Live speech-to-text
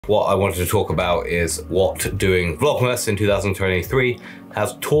What I wanted to talk about is what doing Vlogmas in 2023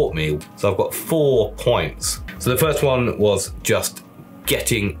 has taught me. So I've got 4 points. So the first one was just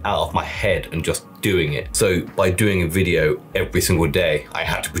getting out of my head and just doing it. So by doing a video every single day, I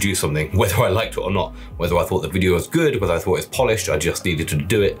had to produce something, whether I liked it or not, whether I thought the video was good, whether I thought it was polished, I just needed to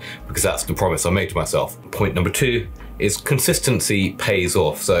do it because that's the promise I made to myself. Point number 2 is consistency pays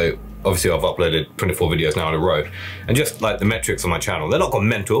off. So obviously I've uploaded 24 videos now in a row, and just like the metrics on my channel, they're not gone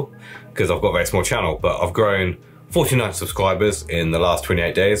mental because I've got a very small channel, but I've grown 49 subscribers in the last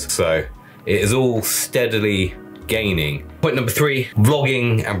 28 days. So it is all steadily gaining. Point number 3,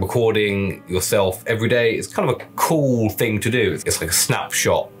 vlogging and recording yourself every day is kind of a cool thing to do. It's like a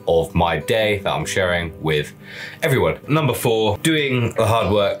snapshot of my day that I'm sharing with everyone. Number 4, doing the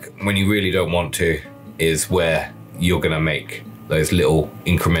hard work when you really don't want to is where you're gonna make those little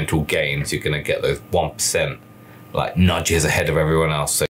incremental gains. You're gonna get those 1% like nudges ahead of everyone else. So